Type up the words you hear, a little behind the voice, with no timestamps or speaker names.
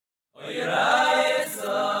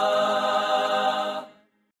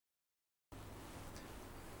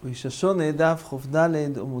ראש השונה דף ח"ד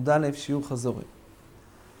עמוד א' שיעור חזורי.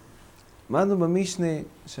 למדנו במשנה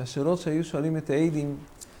שהשאלות שהיו שואלים את העדים,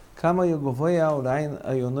 כמה יגובויה או לעין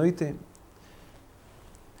היונויטה,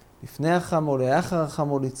 לפני החמו, לאחר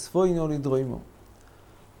החמו, לצפוינו או לדרוימו.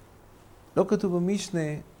 לא כתוב במשנה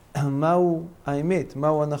מהו האמת,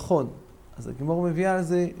 מהו הנכון. אז הגמור מביאה על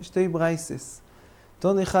זה שתי ברייסס.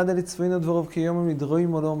 תון אחד לצפוינו דבורוב כיום אם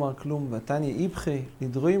לדרוימו לא אומר כלום, והתניא איבכה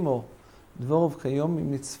לדרוימו דבורוב כיום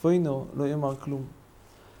אם לצפוינו לא יאמר כלום.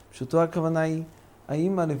 פשוטו הכוונה היא,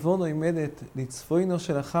 האם הלבונו עומדת לצפוינו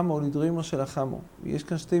של החמו או לדרוימו של החמו. ויש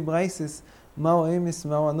כאן שתי ברייסס, מהו האמס,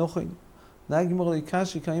 מהו הנוכן. נהג גמור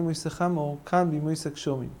ליקשי כאימו יסחמו, כאן בימו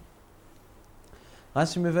יסקשומים.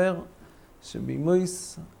 רש"י מבאר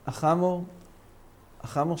שבימויס החמו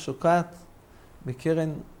שוקעת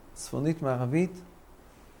בקרן צפונית מערבית,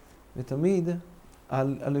 ותמיד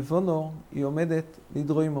הלבונו היא עומדת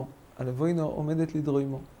לדרוימו. הלבונו עומדת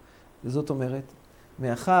לדרוימו. וזאת אומרת,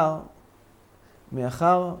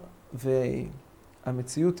 מאחר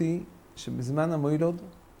והמציאות היא שבזמן המוילוד,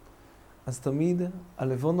 אז תמיד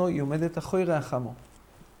הלבונו היא עומדת אחורי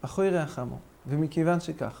החמו. ומכיוון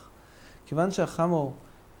שכך, כיוון שהחמו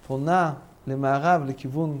פונה למערב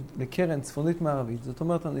לקרן צפונית מערבית, זאת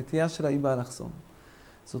אומרת הנטייה שלה היא באלכסון.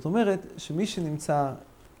 זאת אומרת שמי שנמצא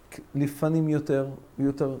לפנים יותר הוא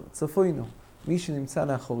יותר צפוינו, מי שנמצא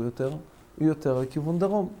לאחור יותר הוא יותר לכיוון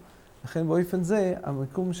דרום. לכן באופן זה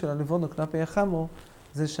המיקום של הלבונו כלפי החמו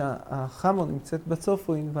זה שהחמו נמצאת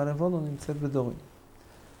בצפון והלבונו נמצאת בדורין.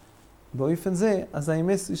 באופן זה, אז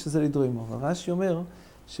האמס היא שזה לדרוימו. הרש"י אומר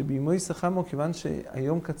שבימויס החמו, כיוון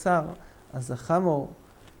שהיום קצר, אז החמו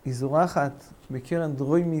היא זורחת בקרן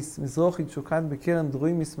דרוימיס מזרוחית, שוקעת בקרן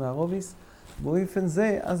דרוימיס מערוביס. באופן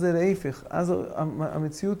זה, אז זה להפך. אז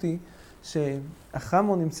המציאות היא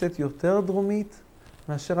שהחמו נמצאת יותר דרומית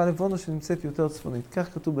מאשר הלבונו שנמצאת יותר צפונית.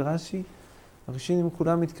 כך כתוב ברש"י. הראשונים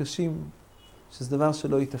כולם מתקשים שזה דבר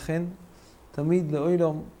שלא ייתכן. תמיד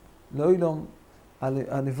לאוילום,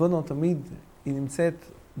 הלבונו תמיד היא נמצאת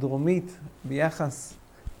דרומית ביחס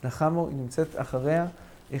לחמו, היא נמצאת אחריה.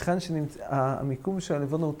 היכן המיקום של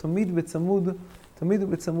הלבונו הוא תמיד הוא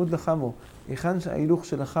בצמוד לחמו. היכן ההילוך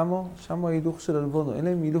של החמו, שם ההילוך של הלבונו. אין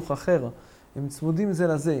להם הילוך אחר. הם צמודים זה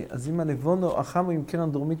לזה. אז אם הלבונו, החמו עם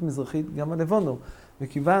קרן דרומית מזרחית, גם הלבונו.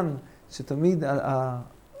 וכיוון שתמיד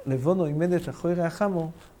הלבונו עומדת אחרי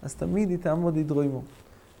החמו, אז תמיד היא תעמוד לדרוימו.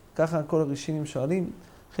 ככה כל הראשונים שואלים.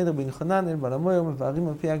 חדר בן חננאל, בעל המויר, מבארים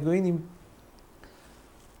על פי הגוינים.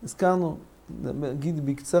 הזכרנו, נגיד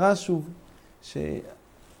בקצרה שוב,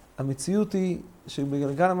 שהמציאות היא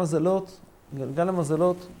שבגלגל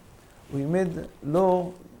המזלות הוא עומד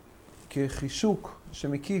לא כחישוק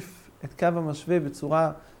שמקיף את קו המשווה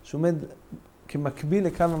בצורה שעומד כמקביל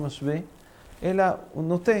לקו המשווה, אלא הוא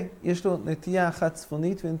נוטה, יש לו נטייה אחת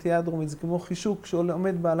צפונית ונטייה דרומית. זה כמו חישוק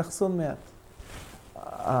שעומד באלכסון מעט.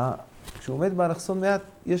 כשהוא עומד באלכסון מעט,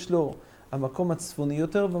 יש לו המקום הצפוני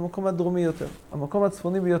יותר והמקום הדרומי יותר. המקום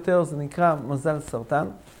הצפוני ביותר זה נקרא מזל סרטן,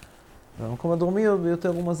 והמקום הדרומי ביותר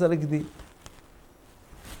הוא מזל גדי.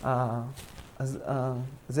 אז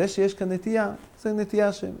זה שיש כאן נטייה, זה נטייה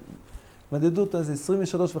שמדדו אותה, זה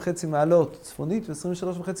 23.5 מעלות צפונית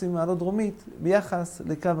ו23.5 מעלות דרומית ביחס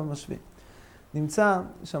לקו המשווה. נמצא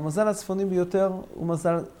שהמזל הצפוני ביותר הוא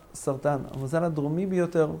מזל סרטן, המזל הדרומי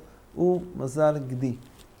ביותר הוא מזל גדי.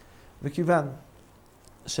 וכיוון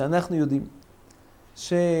שאנחנו יודעים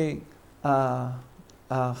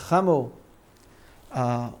שהחמו,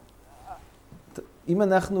 אם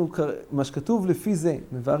אנחנו, מה שכתוב לפי זה,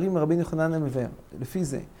 מבארים רבי יוחנן מבאר, לפי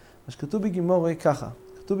זה, מה שכתוב בגימורי ככה,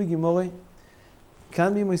 כתוב בגימורי,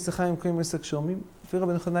 כאן בימו ישחם עם כל ימו ישקשומים, לפי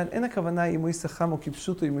רבי יוחנן אין הכוונה ימו ישחם או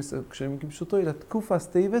כפשוטו ימו ישקשומים, כפשוטו אלא תקופס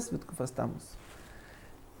טייבס ותקופס תמוס.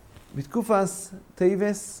 בתקופס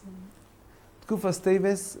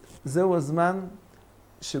טייבס זהו הזמן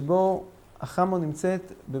שבו החמו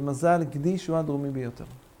נמצאת במזל גדי שהוא הדרומי ביותר.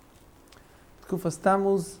 בתקופס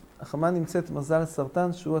תמוז החמה נמצאת במזל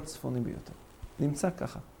סרטן שהוא הצפוני ביותר. נמצא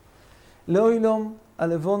ככה. לאוילום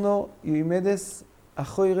הלבונו יעמדס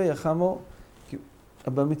אחורי החמו,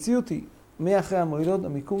 במציאות היא, מאחרי המוילוד,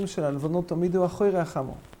 המיקום של הלבונו תמיד הוא אחורי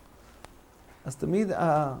החמו. אז תמיד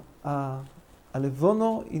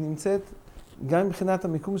הלבונו היא נמצאת, גם מבחינת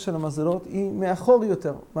המיקום של המזלות, היא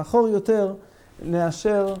מאחור יותר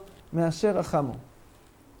מאשר החמו.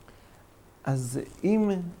 אז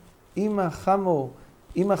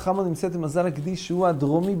אם החמו נמצאת במזל הגדי שהוא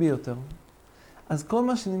הדרומי ביותר, אז כל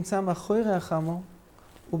מה שנמצא מאחורי החמו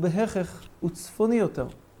הוא בהכרח, הוא צפוני יותר.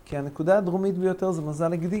 כי הנקודה הדרומית ביותר זה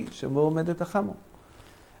מזל הגדי, שבו עומדת החמו.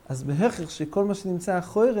 אז בהכרח שכל מה שנמצא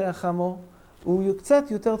אחרי ריח חמו הוא קצת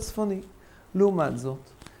יותר צפוני. לעומת זאת,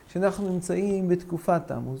 כשאנחנו נמצאים בתקופת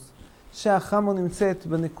תמוז, שהחמו נמצאת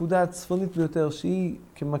בנקודה הצפונית ביותר, שהיא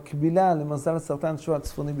כמקבילה למזל הסרטן שהוא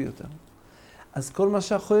הצפוני ביותר. אז כל מה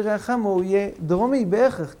שאחרי ריח חמו הוא יהיה דרומי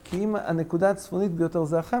בהכרח, כי אם הנקודה הצפונית ביותר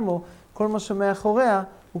זה החמו, כל מה שמאחוריה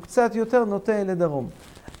הוא קצת יותר נוטה לדרום.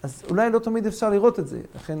 אז אולי לא תמיד אפשר לראות את זה,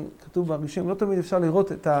 לכן כתוב בראשונים, לא תמיד אפשר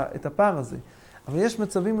לראות את הפער הזה. אבל יש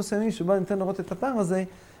מצבים מסוימים שבו ניתן לראות את הפער הזה,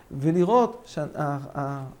 ולראות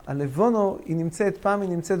שהלבונו היא נמצאת, פעם היא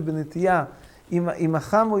נמצאת בנטייה, אם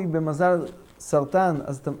החמו היא במזל סרטן,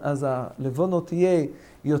 אז הלבונו תהיה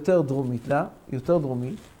יותר דרומית לה, יותר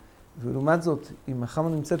דרומית, ולעומת זאת, אם החמו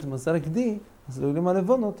נמצאת במזל גדי, אז לעולם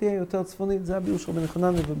הלבונו תהיה יותר צפונית. זה הביאור של רבי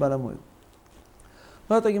נחונן ובעל המועל.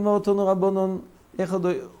 אומרת הגמרא תנו רבנן, אחד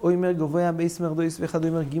אומר גבוה בייס מרדויס, ואחד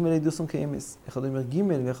אומר ג' אידוסון כאמס. אחד אומר ג'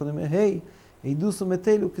 ואחד אומר היי, אידוסון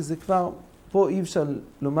מטלו, כי זה כבר, פה אי אפשר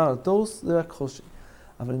לומר על תורס, זה רק חושי.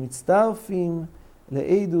 אבל מצטרפים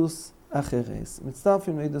לאידוס אחרס.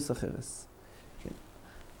 מצטרפים לאידוס אחרס. כן.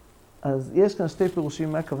 אז יש כאן שתי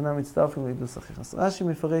פירושים מה הכוונה מצטרפים לאידוס אחרס. רש"י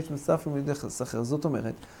מפרש מצטרפים לאידוס אחרס. זאת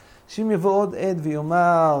אומרת, שאם יבוא עוד עד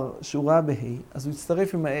ויאמר שהוא ראה בהי, אז הוא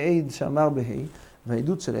יצטרף עם העד שאמר בהי,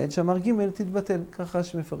 והעדות של העד שאמר ג' תתבטל. ככה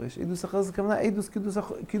רש"י מפרש. אידוס אחר זה כמובן עדוס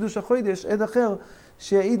קידוש החוידש, עד אחר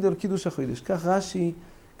שיעיד על קידוש החוידש.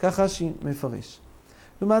 כך רש"י מפרש.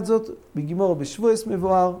 לעומת זאת, בגמור בשבועס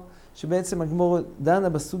מבואר, שבעצם הגמור דנה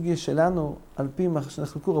בסוגיה שלנו, על פי מה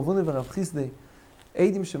שנחלקו רב הונא ורב חיסדא,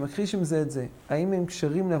 עדים שמכחישים זה את זה, האם הם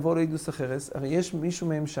קשרים לבוא לעדוס אחרס? הרי יש מישהו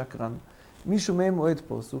מהם שקרן, מישהו מהם אוהד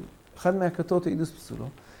פוסול, אחד מהכתות העדוס פסולו.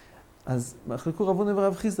 אז נחלקו רב הונא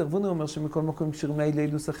ורב חיסדא, רב הונא אומר שמכל מקום קשרים להעיד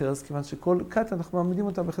לעדוס אחרס, כיוון שכל כת אנחנו מעמידים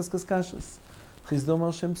אותה בחזקת קשרס. חיסדא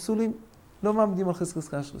אומר שהם פסולים, לא מעמידים על חזקת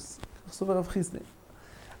קשרס. כך סובר רב חיסדא.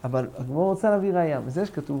 אבל הגמרא רוצה להביא ראיה, וזה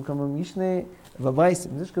שכתוב כמה משנה בברייסה,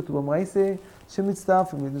 וזה שכתוב בברייסה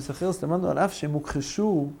שמצטרפים לעדוס אחרס, למדנו על אף שהם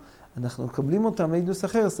הוכחשו, אנחנו מקבלים אותם לעדוס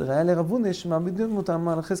אחרס, זה ראיה לרב הונא שמעמידים אותם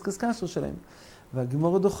על חזקת קשרס שלהם.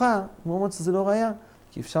 והגמרא דוחה, הגמרא אומרת שזה לא ראיה,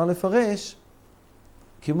 כי אפשר לפרש,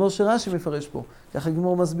 כמו שרש"י מפרש פה, ככה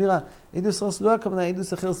הגמרא מסבירה, עדוס אחרס לא הכוונה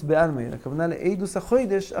עדוס אחרס בעלמא, אלא הכוונה לעדוס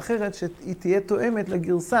החוידש אחרת שהיא תהיה תואמת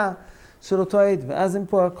לגרסה של אותו העד, ואז הם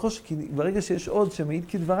פה הקרוש, כי ברגע שיש עוד שמעיד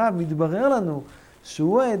כדבריו, מתברר לנו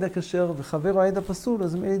שהוא העד הכשר וחבר העד הפסול,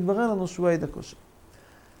 אז מתברר לנו שהוא העד הכשר.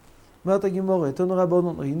 אומרת הגמרא, תנו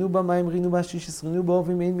רבנן, ראינו במים, ראינו בשישס, ראינו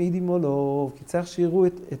באובים, אין מעידים או לא, כי צריך שיראו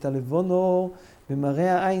את הלבונו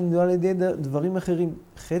במראה העין, לא על ידי דברים אחרים,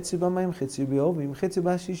 חצי במים, חצי באובים, חצי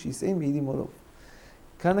בשישס, אין מעידים או לא.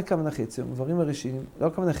 כאן הכוונה חצי, דברים הראשונים, לא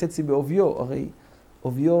הכוונה חצי באוביו, הרי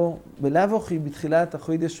אוביו בלאו הכי בתחילת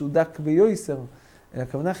החודש הוא דק ביויסר, אלא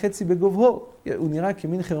הכוונה חצי בגובהו, הוא נראה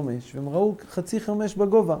כמין חרמש, והם ראו חצי חרמש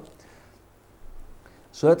בגובה.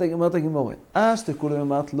 שואלת הגמרא, שתכולו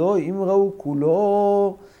אמרת לא, אם ראו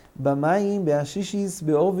כולו במים, בהשישיס,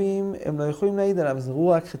 באובים, הם לא יכולים להעיד עליו, אז ראו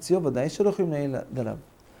רק חציו, ודאי שלא יכולים להעיד עליו.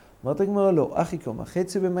 אמרת הגמרא לא, אחי קומה,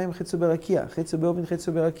 חצי במים, חצי ברקיע, חצי באובין,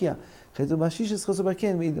 חצי ברקיע, חצי בהשישיס, חצי ברקיע,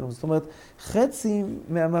 אין מעיד עליו. זאת אומרת, חצי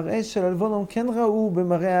מהמראה של הלבונום כן ראו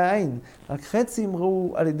במראה העין, רק חצי הם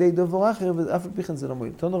ראו על ידי דבר אחר, ואף על פי כן זה לא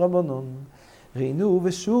מועיל. תנו רבנן, ראינו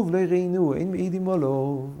ושוב לא ראינו, אין מעידים או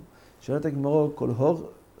לא. שואלת הגמרא, כל הור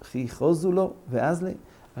חוזו לו, ואז לי.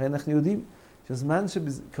 הרי אנחנו יודעים שהזמן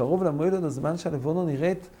שקרוב למועד, הזמן שהלבונו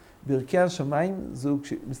נראית בערכי השמיים, זו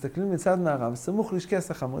כשמסתכלים מצד מערב, סמוך לשקי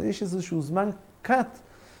הסחם, יש איזשהו זמן קט,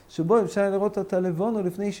 שבו אפשר לראות את הלבונו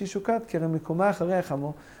לפני שהיא שוקעת, כי הרי מקומה אחרי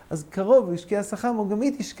החמו, אז קרוב לשקי הסחם, גם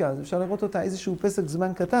היא תשקע, אז אפשר לראות אותה איזשהו פסק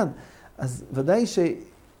זמן קטן, אז ודאי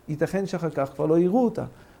שייתכן שאחר כך כבר לא יראו אותה.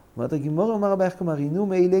 אומרת הגמרא, אמר רבי כמה, ראינו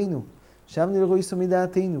מאלינו, שם נראו איסו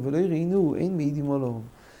מדעתנו, ולא ראינו, אין מעידים או לא.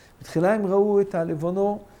 בתחילה הם ראו את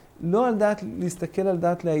הלבונו, לא על דעת להסתכל על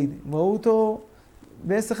דעת להעיד, הם ראו אותו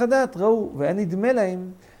בהיסח הדעת, ראו, והיה נדמה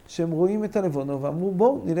להם שהם רואים את הלבונו, ואמרו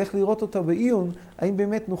בואו נלך לראות אותו בעיון, האם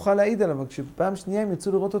באמת נוכל להעיד עליו, וכשפעם שנייה הם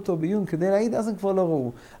יצאו לראות אותו בעיון כדי להעיד, אז הם כבר לא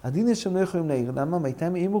ראו. הדין יש שהם לא יכולים להעיר, למה?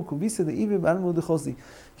 מייתם אימור קוביסא דאי ובעל מאוד דחוזי,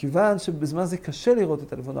 כיוון שבזמן זה קשה לראות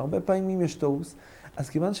את הלבונו, הרבה פעמים יש תאוס, אז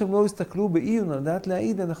כיוון שהם לא הסתכלו בעיון על דעת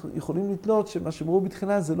להעיד, אנחנו יכולים לתלות שמה שהם ראו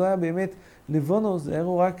בתחילה זה לא היה באמת לבונו, זה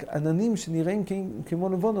הראו רק עננים שנראים כמו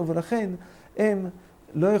לבונו, ולכן הם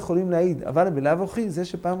לא יכולים להעיד. אבל בלאו הכי, זה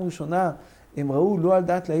שפעם ראשונה הם ראו לא על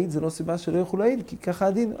דעת להעיד, זה לא סיבה שלא יכולו להעיד, כי ככה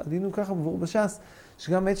הדין הוא ככה מבואר בש"ס,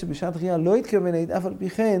 שגם עת שבשעת ראייה לא התכוון להעיד, אף על פי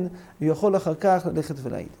כן, הוא יכול אחר כך ללכת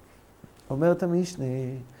ולהעיד. אומרת המשנה,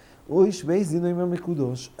 אוי שבי זינו עם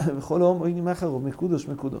המקודוש, וכל הום אוי נמח הרוב,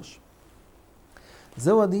 מקודוש.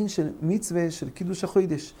 זהו הדין של מצווה של קידוש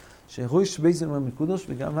החוידש, שראש בייזן אומר מקודוש,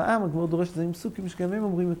 וגם העם, הגמור דורש את זה עם פסוקים, שגם הם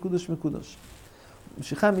אומרים מקודוש מקודוש.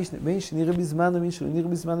 ממשיכה משנה, בין שנראה בזמן ומין שלא נראה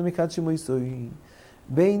בזמן המקד שמו יסוי,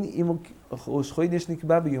 בין אם ראש חוידש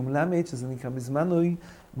נקבע ביום למד, שזה נקרא בזמנוי,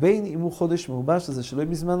 בין אם הוא חודש מעובש, שזה שלא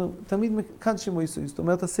בזמנו, תמיד מקד שמו יסוי. זאת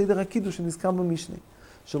אומרת, הסדר הקידוש שנזכר במשנה,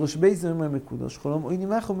 שראש בייזן אומר מקודוש, חלום אוי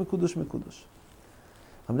נמח הוא מקודוש מקודוש.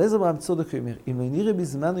 אבל איזה ברב צודק אומר, אם לא נראה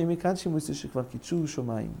בזמן, אם מקד שמו יסוי שכבר קידשו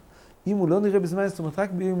שמיים. אם הוא לא נראה בזמן, זאת אומרת,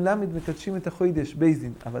 רק ביום למד מקדשים את החוידש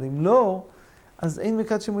בייזין, אבל אם לא, אז אין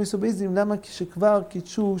מקד שמו יסוי בייזין, למה? כשכבר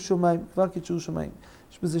קידשו שמיים, כבר קידשו שמיים.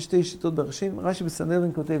 יש בזה שתי שיטות בראשים, רש"י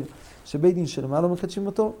בסנהדרין כותב שבית דין שלמה לא מקדשים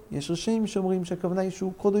אותו, יש ראשים שאומרים שהכוונה היא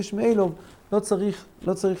שהוא קודש מאלוהו, לא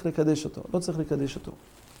צריך לקדש אותו, לא צריך לקדש אותו.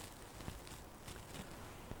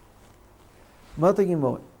 אמרת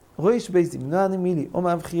הגמרא, רויש בייזים, נועני מילי, אומר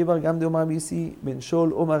רב חייא בר גם דאמר ביסי, בן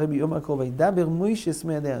שול, אומר רבי, אומר קרובי, דבר מוישה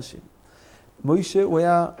שמי ידי השם. מוישה הוא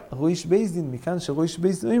היה רויש בייזין, מכאן שרויש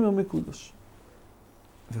בייזין אומר מקודוש.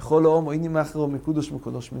 וכל האום או איני מאחרו מקודוש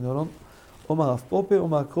מקודוש מנולון, אומר רב פופה,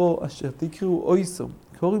 אומר קרו, אשר תקראו אויסו,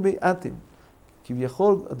 קורי בי אתם.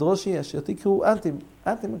 כביכול, הדרושי, אשר תקראו אתם.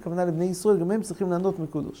 אתם הכוונה לבני ישראל, גם הם צריכים לענות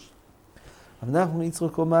מקודוש. אבל אנחנו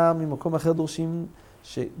יצחק אומר ממקום אחר דורשים,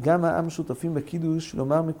 שגם העם שותפים בקידוש,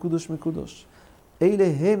 לומר מקודוש מקודוש.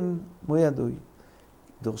 אלה הם מוידוי.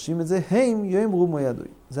 דורשים את זה, הם יאמרו מוידוי.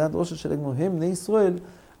 זה הדרושה של הגמור, הם בני ישראל,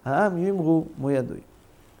 העם יאמרו מוידוי.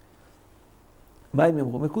 מה הם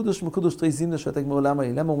אמרו? מקודוש מקודוש תרי זימנה שאת הגמור למה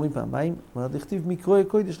לי? למה אומרים פעמיים? אמרת, לכתיב מקרואי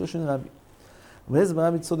קוידש לא שון רבי. אבל איזה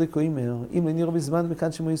ברבי צודק או אומר, אם לא נראה בזמן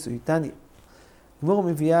מכאן שמו יסוי, תניא. הגמור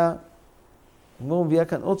מביאה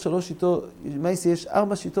כאן עוד 3 שיטות, מייסי יש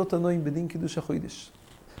 4 שיטות תנועים בדין קידוש החוידש.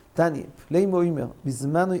 תניא, פלימו אומר,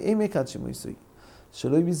 בזמנו אין מכד שמו יסוי.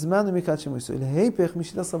 שלא בזמנו מכד שמו יסוי. להיפך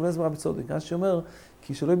משיטה סרבנס ברבי צודק, רש"י אומר,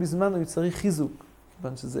 כי שלא בזמנו צריך חיזוק.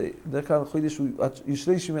 כיוון שזה, בדרך כלל חוידש,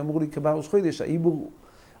 שלישים אמור להיקבע ראש חוידש, העיבור,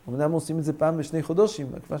 אמנם עושים את זה פעם בשני חודשים,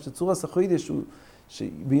 כיוון שצורס החוידש הוא,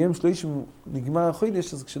 שביום שלישים נגמר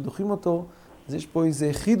החוידש, אז כשדוחים אותו, אז יש פה איזה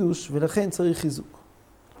חידוש, ולכן צריך חיזוק.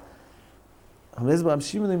 אבל אז ברב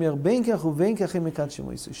שמעון אומר, בין כך ובין כך הם מקד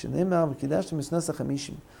שמו יסוי, שנאמר, וקידשתם מסנס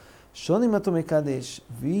 50, שונים אתו מקדש,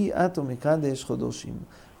 ואי אתו מקדש חודשים.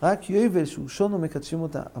 רק יובל שהוא שונו מקדשים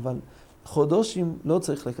אותה, אבל חודשים לא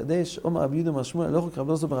צריך לקדש, אומר רבי יהודה אומר שמואל, לא רק רב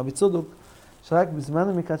לא זו ברבי צודוק, שרק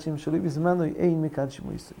בזמנו מקדשים, שלא בזמנו אין מקד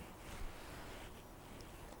שמו יסוי.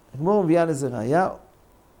 הגמור מביאה לזה ראיה,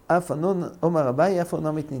 אף ענון, אומר רבי, אף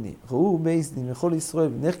ענון מתניני. ראו בייס דין לכל ישראל,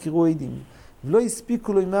 ונחקרו עדים, ולא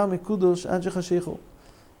הספיקו לו לומר מקודוש עד שחשיכו.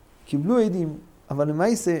 קיבלו עדים, אבל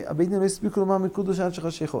למעשה, הבית דין לא הספיקו לומר מקודוש עד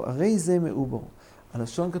שחשיכו. הרי זה מעובור.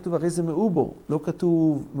 הלשון כתוב, הרי זה מעובור. לא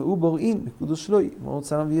כתוב מעובור אין, מקודוש לא. מאוד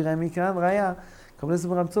צלם ויראה מכאן, ראיה, כמובן זה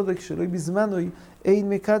ברב צודק, שלא בזמנו אין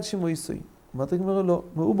מקד שמו יסוי. אמרת הגמרא לא,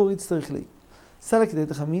 מעובור יצטרך לי. סלק כדי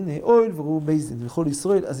תחמיני, אוהל וראו בייס דין לכל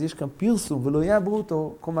ישראל, אז יש כאן פרסום, ולא יעברו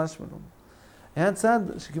אותו קומש מלון. היה צד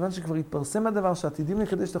שכיוון שכבר התפרסם הדבר שעתידים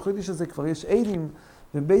לקדש את החוידש הזה, כבר יש עדים,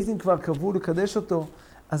 ובייס דין כבר קבעו לקדש אותו,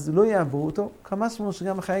 אז לא יעברו אותו, כמה שמונה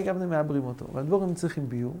שגם החיי גבנה מעברים אותו, והדבורים צריכים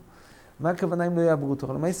ביור. מה הכוונה אם לא יעברו אותו?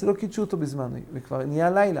 אבל למעשה לא קידשו אותו בזמן, וכבר נהיה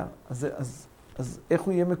לילה, אז איך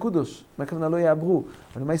הוא יהיה מקודוש? מה הכוונה לא יעברו?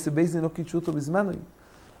 אבל למעשה בייס דין לא קידשו אותו בזמן.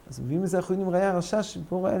 אז מביאים מזה החוינים ראיה רשש,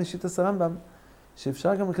 פה ראיה לשיטת הרמב"ם,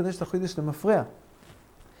 שאפשר גם לקדש את החוידש למפרע.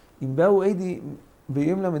 אם באו עדי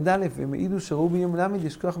ביום למד והם העידו שראו ביום למד,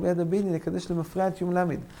 יש כוח ביד הביידין לקדש למפרע את יום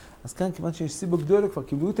למד. אז כאן כיוון שיש סיבו גדולה, כבר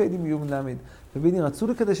קיבלו את העדים ביום למד, וביידין רצו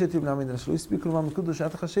לקדש את יום למד, אלא שלא הספיקו לומר מקודש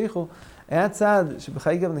עד חשיכו, היה צעד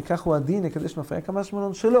שבחיי גם ניקח הוא הדין לקדש מפרע כמה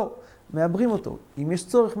שמלון שלא, מעברים אותו. אם יש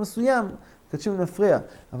צורך מסוים, קדשים למפרע,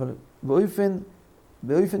 אבל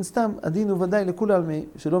באופן סתם, הדין הוא ודאי לכולם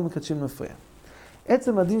שלא מקדשים למפרע.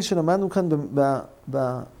 עצם הדין שלמדנו כאן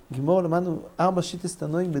בגמור, למדנו 4 שיטות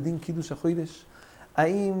תנועים בדין קידוש החוידש.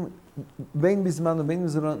 האם בין בזמן או בין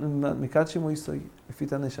מקד שמו יסוי, לפי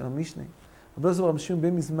תנא של המשנה. אבל לא זה ברב שמעון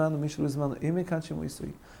בין בזמן או מי שלא בזמן, אין מקד שמו יסוי.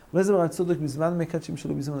 אבל זה ברב צודק בזמן מקד שם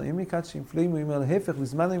שלא בזמן, אין מקד שם. פלאימו אומר להפך,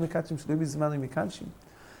 בזמן אין מקד שם שלא בזמן אין מקד שם.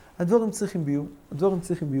 הדברים צריכים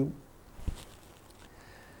ביור.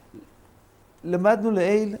 למדנו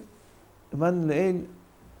לעיל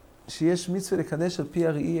שיש מצווה לקדש על פי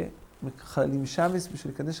הראייה, חללים שבס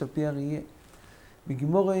בשביל לקדש על פי הראייה.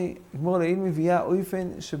 בגמור לעיל מביאה אופן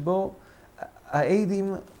שבו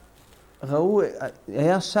העדים ראו,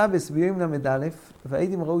 היה שבס ביום למד א',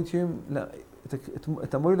 והעדים ראו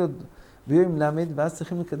את המוילוד ביום למד, ואז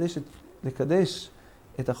צריכים לקדש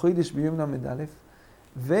את החוידש ביום למד א',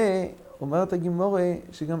 ואומרת הגימורה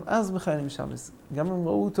שגם אז מחיילים שמס. גם אם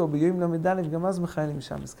ראו אותו ביום למד' גם אז מחיילים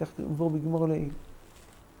שמס. כך נבור בגימורה לעיל.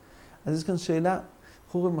 אז יש כאן שאלה,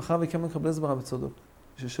 חורי מחר וכמה מקבל הסברה בצודוק.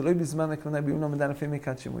 ששלוי בזמן הכוונה ביום למד' לפי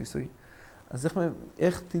מקד שמו יסוי. אז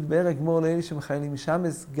איך תתבהר הגמור לאלה שמחיילים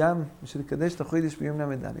שמס גם בשביל לקדש את החודש ביום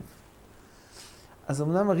למד'. אז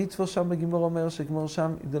אמנם הריטפור שם בגימור אומר שגמור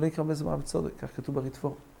שם ידלק הרבה סברה בצודק, כך כתוב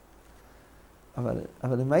בריטפור.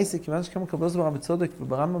 אבל למעשה, כיוון שכמה קבלו סברה בצודק,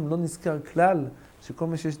 וברמב"ם לא נזכר כלל שכל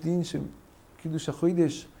מה שיש דין שקידוש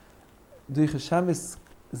החודש דרך השמס,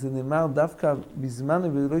 זה נאמר דווקא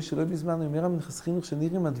בזמנו ולא שלא בזמנו, אומר המנחס חינוך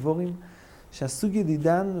שנראים הדבורים שהסוג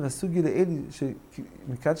ידידן והסוג ידאלי,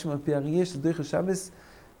 שמקד שם על פי אריה, שזה דרך השמס,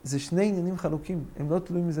 זה שני עניינים חלוקים, הם לא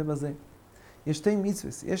תלויים מזה בזה. יש שתי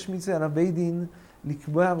מצווס, יש מצווה על הבית דין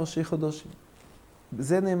לקבוע ראשי חודשים.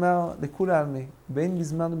 זה נאמר לכול העלמי, בין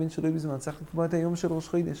בזמן ובין שלא בזמן, צריך לקבוע את היום של ראש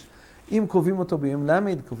חודש. אם קובעים אותו ביום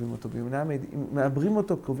למד, קובעים אותו ביום למד, אם מעברים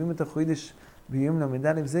אותו, קובעים את החודש ביום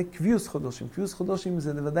למד, זה קביוס חודשים. קביוס חודשים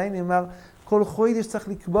זה ודאי נאמר, כל חודש צריך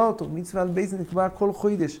לקבוע אותו, מצווה על בית דין לקבוע כל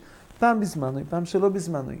חודש, פעם בזמנו, פעם שלא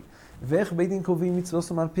בזמנו. ואיך בית דין קובעים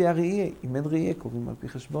מצווה על פי הראייה, אם אין ראייה קובעים על פי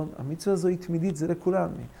חשבון, המצווה הזו היא תמידית, זה לכול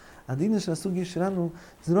העלמי. הדין של הסוגיה שלנו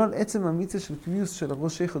זה לא על עצם המצווה של קביוס של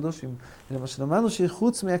ראשי חודשים, אלא מה שלמדנו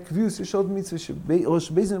שחוץ מהקביוס יש עוד מצווה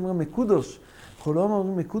שראש בית דין אומר מקודוש, כל לא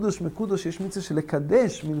אומרים מקודוש, יש מצווה של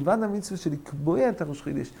לקדש, מלבד המצווה של לקבוע את הראש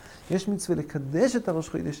חודש, יש מצווה לקדש את הראש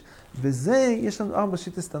חודש, וזה יש לנו 4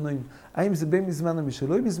 שיטות תנועים. האם זה בין בזמנו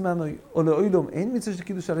משלוי בזמנו, או לאוילום, אין מצווה של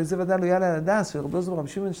קידוש, הרי זה ודאי לא יעלה על הדעת, שרבי עוזר רבי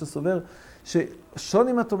שמעון שסובר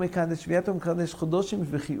ששונים אותו מקדש, שביעתו מקדש חודשים,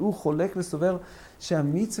 וכי הוא חולק וסובר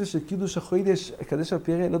שהמצווה של קידוש החודש, הקדש על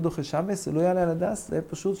פי הראייה לא דוחה שמס, זה לא יעלה על הדעת, זה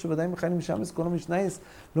פשוט שוודאי מחיילים שמס, כל המשנייס,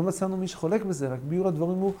 לא מצאנו מי שחולק בזה, רק ביור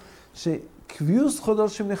הדברים הוא שקביוס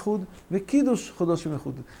חודשים לחוד וקידוש חודשים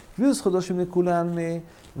לחוד. קביוס חודשים לכולן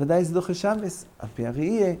ודאי זה דוחה שמס, על פי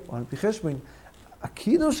הראייה או על פי חשבון.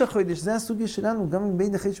 הקידוש החודש, זה הסוגיה שלנו, גם אם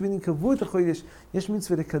בין החשבונים קבעו את החודש, יש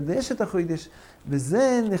מצווה לקדש את החודש,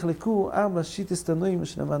 וזה נחלקו 4 שיטות תנועים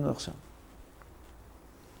שלמדנו עכשיו.